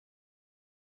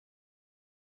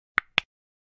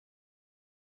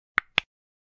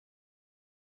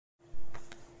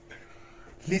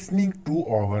Listening to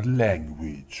our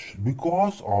language,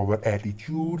 because our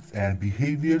attitudes and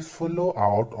behaviors follow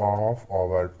out of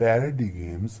our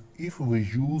paradigms. If we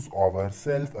use our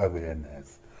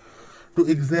self-awareness to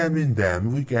examine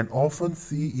them, we can often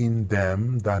see in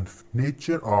them the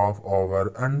nature of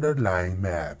our underlying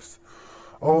maps.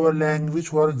 Our language,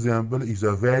 for example, is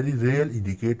a very real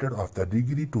indicator of the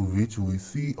degree to which we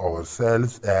see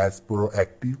ourselves as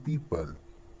proactive people.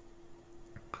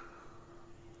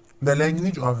 The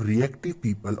language of reactive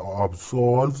people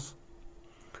absolves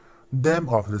them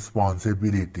of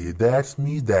responsibility. That's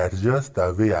me, that's just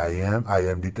the way I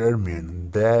am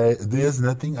determined. There's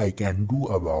nothing I can do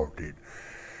about it.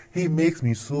 He makes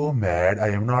me so mad, I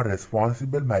am not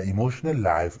responsible. My emotional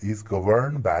life is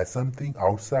governed by something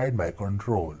outside my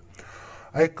control.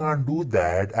 I can't do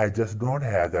that, I just don't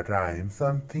have the time.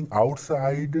 Something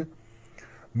outside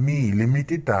me,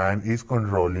 limited time, is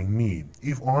controlling me.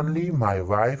 If only my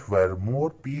wife were more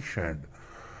patient.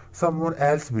 Someone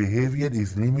else's behavior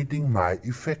is limiting my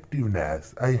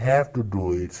effectiveness. I have to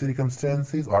do it.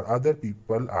 Circumstances or other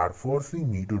people are forcing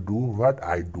me to do what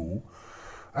I do.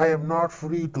 I am not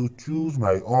free to choose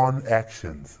my own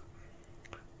actions.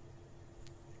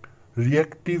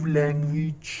 Reactive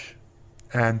language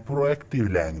and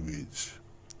proactive language.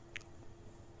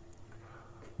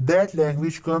 That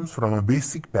language comes from a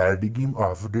basic paradigm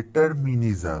of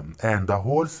determinism, and the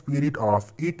whole spirit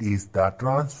of it is the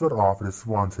transfer of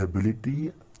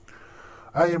responsibility.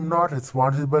 I am not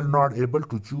responsible, not able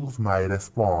to choose my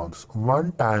response.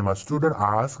 One time a student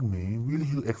asked me, "Will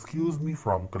you excuse me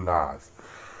from class?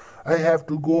 I have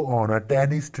to go on a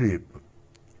tennis trip."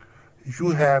 "You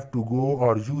have to go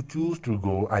or you choose to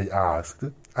go?" I asked.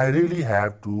 "I really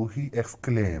have to," he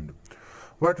exclaimed.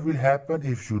 "What will happen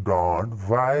if you don't?"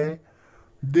 "Why,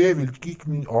 they will kick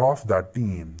me off the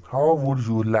team." "How would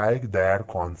you like that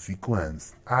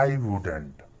consequence?" "I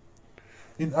wouldn't."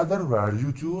 In other words,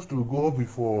 you choose to go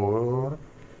before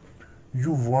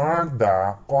you want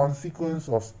the consequence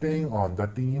of staying on the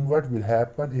team. What will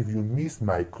happen if you miss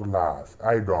my class?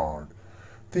 I don't.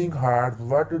 Think hard.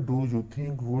 What do you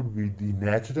think would be the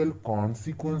natural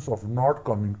consequence of not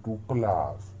coming to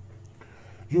class?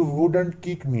 You wouldn't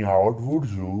kick me out, would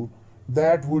you?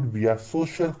 That would be a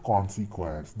social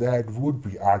consequence. That would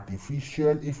be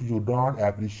artificial. If you don't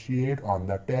appreciate on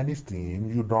the tennis team,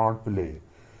 you don't play.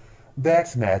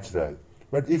 That's natural.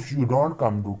 But if you don't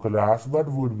come to class,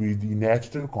 what would be the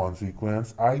natural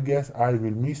consequence? I guess I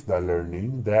will miss the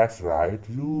learning. That's right.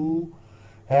 You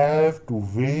have to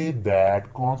weigh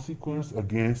that consequence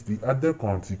against the other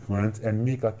consequence and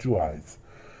make a choice.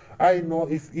 I know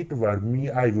if it were me,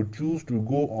 I would choose to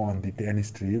go on the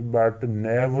tennis trip, but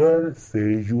never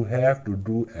say you have to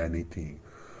do anything.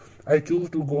 "I choose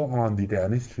to go on the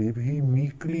tennis trip," he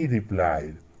meekly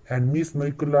replied. "And miss my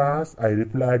class?" I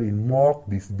replied in mock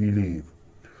disbelief.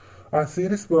 A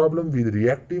serious problem with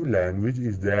reactive language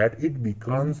is that it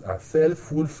becomes a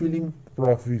self-fulfilling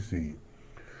prophecy.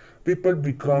 People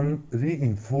become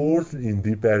reinforced in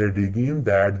the paradigm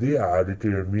that they are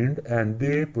determined, and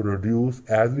they produce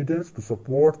evidence to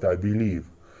support the belief.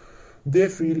 They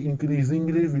feel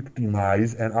increasingly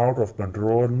victimized and out of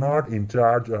control, not in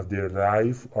charge of their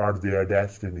life or their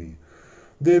destiny.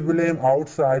 They blame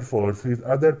outside forces,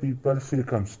 other people,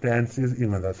 circumstances,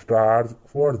 even the stars,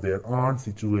 for their own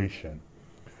situation.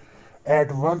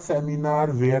 At one seminar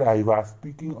where I was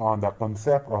speaking on the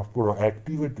concept of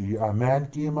proactivity, a man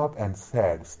came up and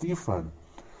said, "Stephen,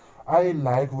 I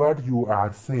like what you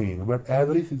are saying, but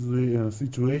every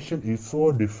situation is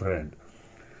so different.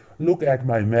 Look at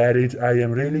my marriage, I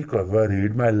am really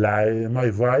worried. My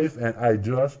wife and I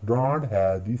just don't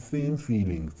have the same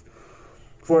feelings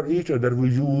for each other we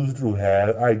used to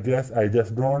have. I guess I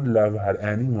just don't love her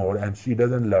anymore and she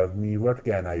doesn't love me. What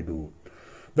can I do?"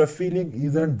 "The feeling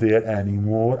isn't there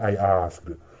anymore?" I asked.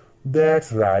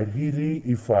 "That's right," he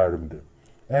reaffirmed.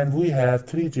 "And we have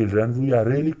 3 children we are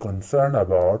really concerned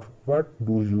about. What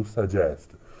do you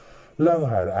suggest?" "Love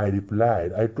her," I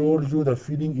replied. "I told you the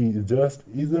feeling just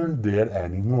isn't there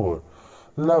anymore.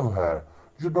 Love her.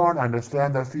 You don't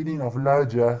understand. The feeling of love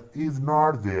just is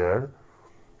not there.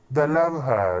 The love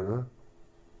her.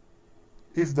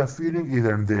 If the feeling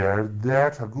isn't there,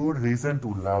 that's a good reason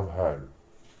to love her."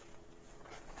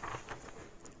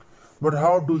 But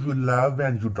how do you love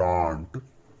when you don't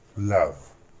love?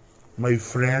 My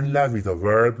friend, love is a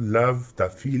verb. Love, the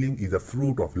feeling, is a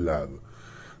fruit of love.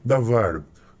 The verb.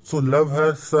 So love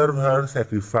her, serve her,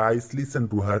 sacrifice, listen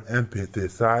to her,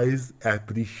 empathize,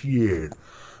 appreciate.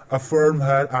 Affirm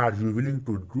her. Are you willing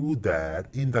to do that?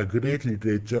 In the great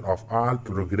literature of all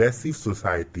progressive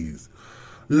societies,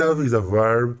 love is a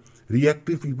verb.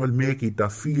 Reactive people make it a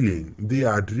feeling. They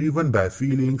are driven by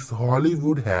feelings.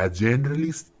 Hollywood has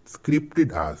generally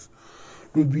scripted us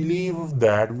to believe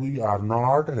that we are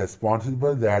not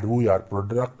responsible, that we are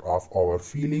product of our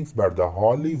feelings, but the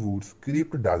Hollywood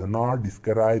script does not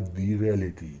describe the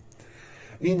reality.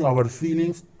 In our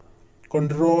feelings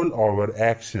control our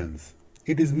actions.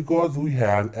 It is because we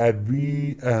have abdicated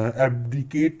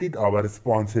our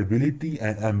responsibility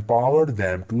and empowered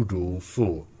them to do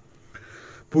so.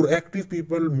 Proactive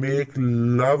people make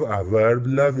love a verb.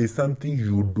 Love is something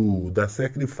you do, the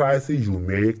sacrifices you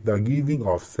make, the giving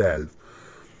of self.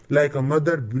 Like a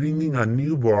mother bringing a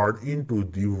newborn into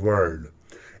the world.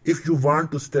 If you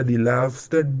want to study love,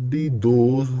 study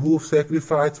those who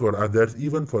sacrifice for others,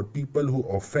 even for people who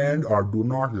offend or do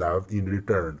not love in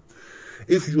return.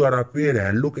 If you are a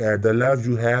parent, look at the love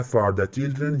you have for the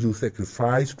children you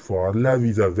sacrificed for. Love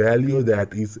is a value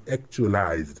that is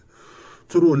actualized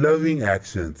through loving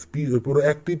actions.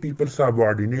 Proactive people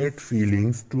subordinate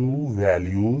feelings to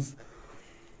values.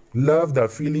 Love, the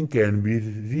feeling, can be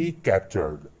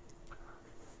recaptured.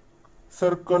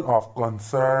 Circle of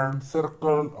concern,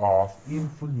 circle of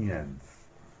influence.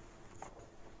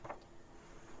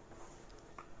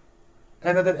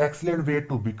 Another excellent way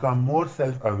to become more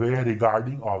self-aware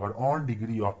regarding our own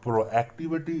degree of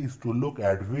proactivity is to look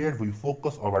at where we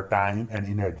focus our time and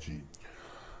energy.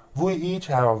 We each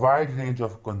have a wide range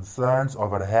of concerns: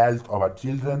 our health, our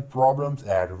children, problems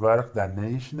at work, the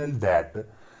national debt,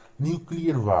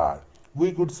 nuclear war.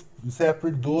 We could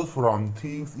separate those from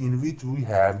things in which we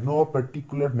have no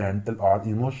particular mental or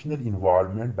emotional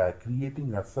involvement by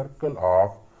creating a circle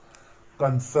of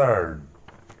concern.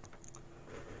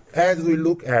 As we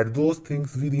look at those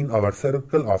things within our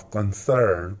circle of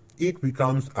concern, it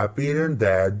becomes apparent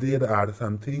that there are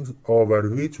some things over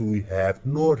which we have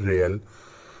no real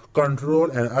control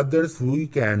and others we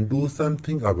can do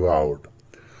something about.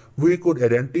 We could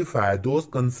identify those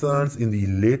concerns in the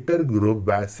later group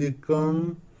by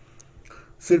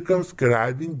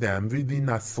circumscribing them within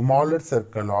a smaller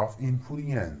circle of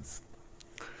influence.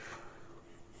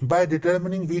 By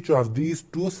determining which of these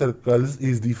two circles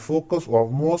is the focus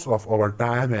of most of our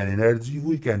time and energy,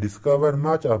 we can discover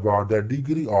much about the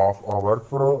degree of our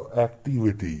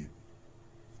proactivity.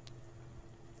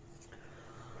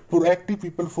 Proactive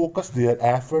people focus their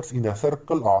efforts in the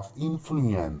circle of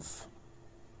influence.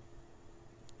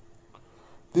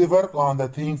 They work on the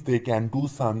things they can do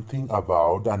something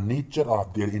about. The nature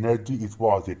of their energy is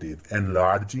positive,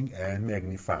 enlarging and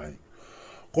magnifying,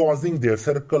 causing their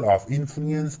circle of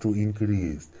influence to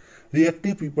increase.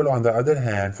 Reactive people, on the other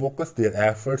hand, focus their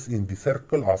efforts in the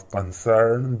circle of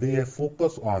concern. They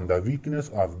focus on the weakness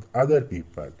of other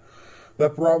people, the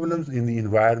problems in the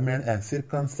environment and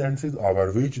circumstances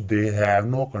over which they have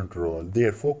no control.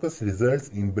 Their focus results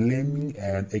in blaming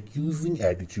and accusing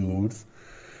attitudes,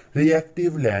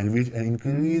 reactive language, and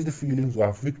increased feelings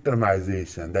of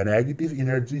victimization. The negative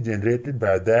energy generated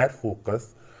by that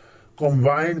focus,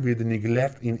 combined with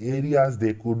neglect in areas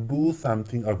they could do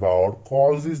something about,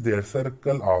 causes their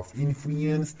circle of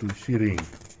influence to shrink.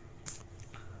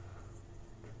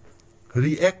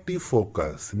 Reactive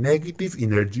focus. Negative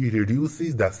energy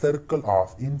reduces the circle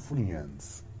of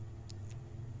influence.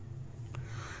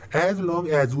 As long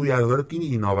as we are working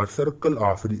in our circle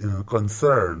of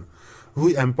concern,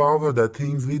 we empower the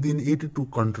things within it to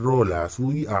control us.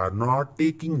 We are not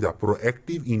taking the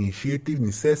proactive initiative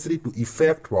necessary to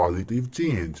effect positive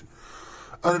change.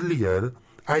 Earlier,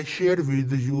 I shared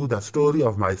with you the story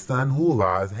of my son who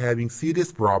was having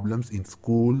serious problems in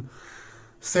school.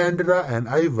 Sandra and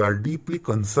I were deeply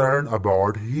concerned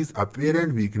about his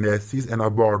apparent weaknesses and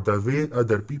about the way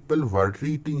other people were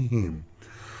treating him.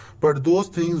 But those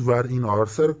things were in our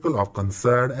circle of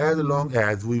concern. As long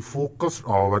as we focused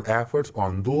our efforts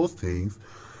on those things,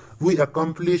 we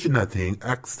accomplished nothing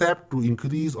except to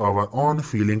increase our own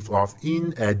feelings of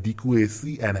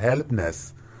inadequacy and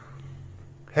helplessness,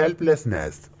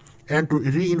 and to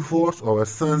reinforce our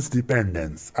son's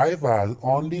dependence. It was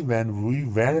only when we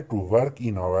went to work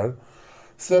in our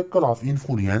circle of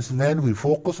influence, when we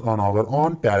focus on our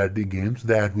own paradigms,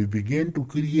 that we begin to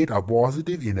create a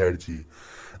positive energy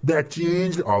that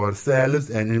changed ourselves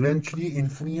and eventually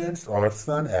influenced our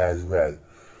son as well.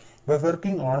 By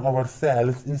working on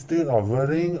ourselves instead of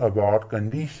worrying about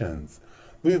conditions,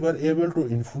 we were able to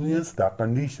influence the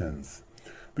conditions.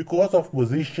 Because of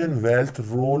position, wealth,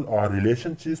 role, or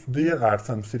relationships, there are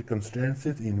some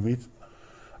circumstances in which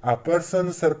a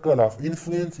person's circle of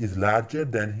influence is larger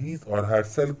than his or her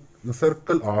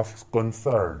circle of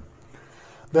concern.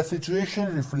 The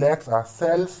situation reflects a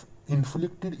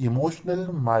self-inflicted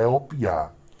emotional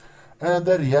myopia,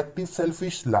 Another reactive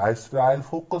selfish lifestyle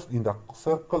focused in the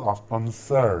circle of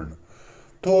concern.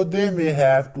 Though they may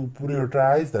have to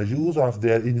prioritize the use of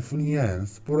their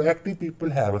influence, proactive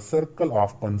people have a circle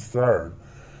of concern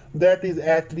that is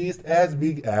at least as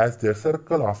big as their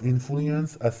circle of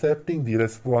influence, accepting the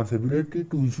responsibility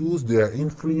to use their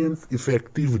influence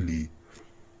effectively.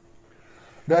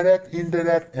 Direct,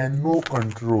 indirect, and no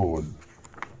control.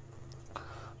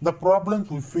 The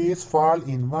problems we face fall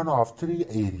in one of three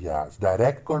areas: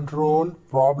 direct control,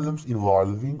 problems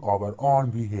involving our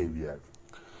own behavior;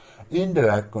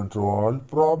 indirect control,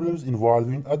 problems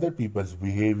involving other people's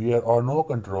behavior; or no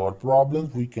control,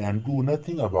 problems we can do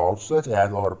nothing about, such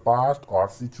as our past or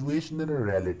situational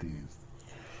realities.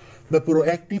 The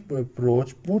proactive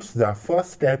approach puts the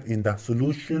first step in the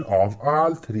solution of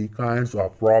all three kinds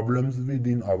of problems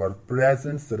within our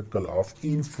present circle of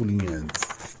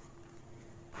influence.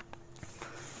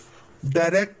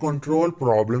 Direct control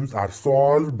problems are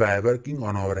solved by working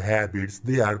on our habits.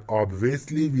 They are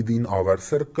obviously within our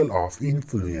circle of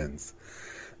influence.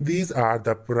 These are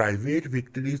the private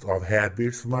victories of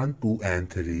habits 1, 2, and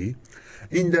 3.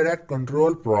 Indirect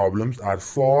control problems are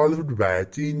solved by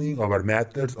changing our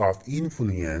methods of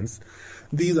influence.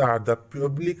 These are the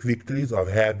public victories of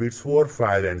habits 4,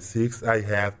 5, and 6. I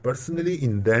have personally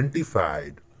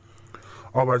identified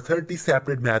our 30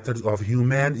 separate methods of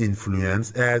human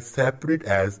influence as separate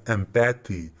as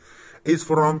empathy is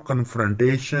from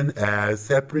confrontation, as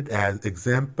separate as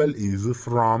example is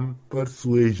from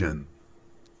persuasion.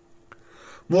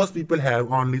 Most people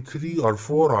have only 3 or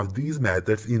 4 of these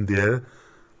methods in their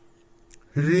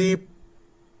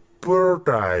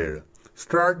repertoire,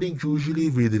 starting usually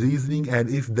with reasoning, and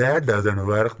if that doesn't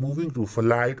work, moving to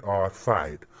flight or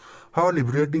fight. How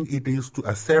liberating it is to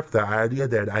accept the idea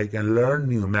that I can learn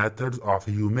new methods of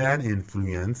human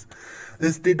influence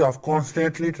instead of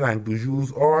constantly trying to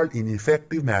use old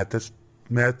ineffective methods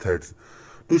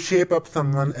to shape up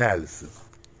someone else.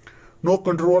 No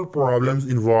control problems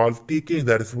involve taking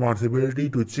the responsibility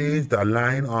to change the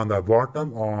line on the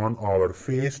bottom on our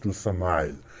face to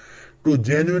smile, to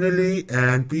genuinely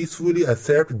and peacefully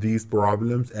accept these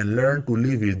problems and learn to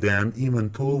live with them even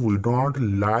though we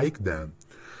don't like them.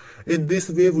 In this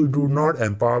way, we do not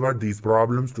empower these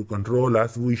problems to control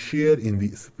us. We share in the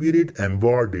spirit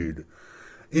embodied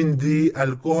in the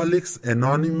Alcoholics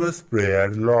Anonymous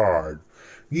prayer. Lord,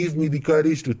 give me the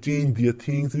courage to change the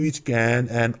things which can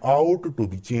and ought to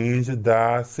be changed,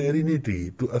 the serenity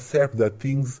to accept the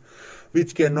things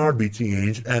which cannot be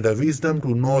changed, and the wisdom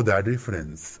to know the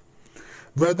difference.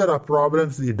 Whether a problem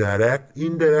is direct,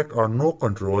 indirect, or no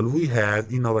control, we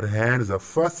have in our hands the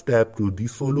first step to the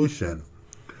solution.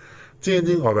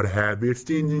 Changing our habits,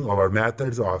 changing our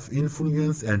methods of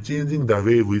influence, and changing the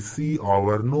way we see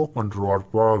our no control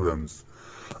problems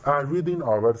are within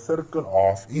our circle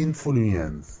of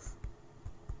influence.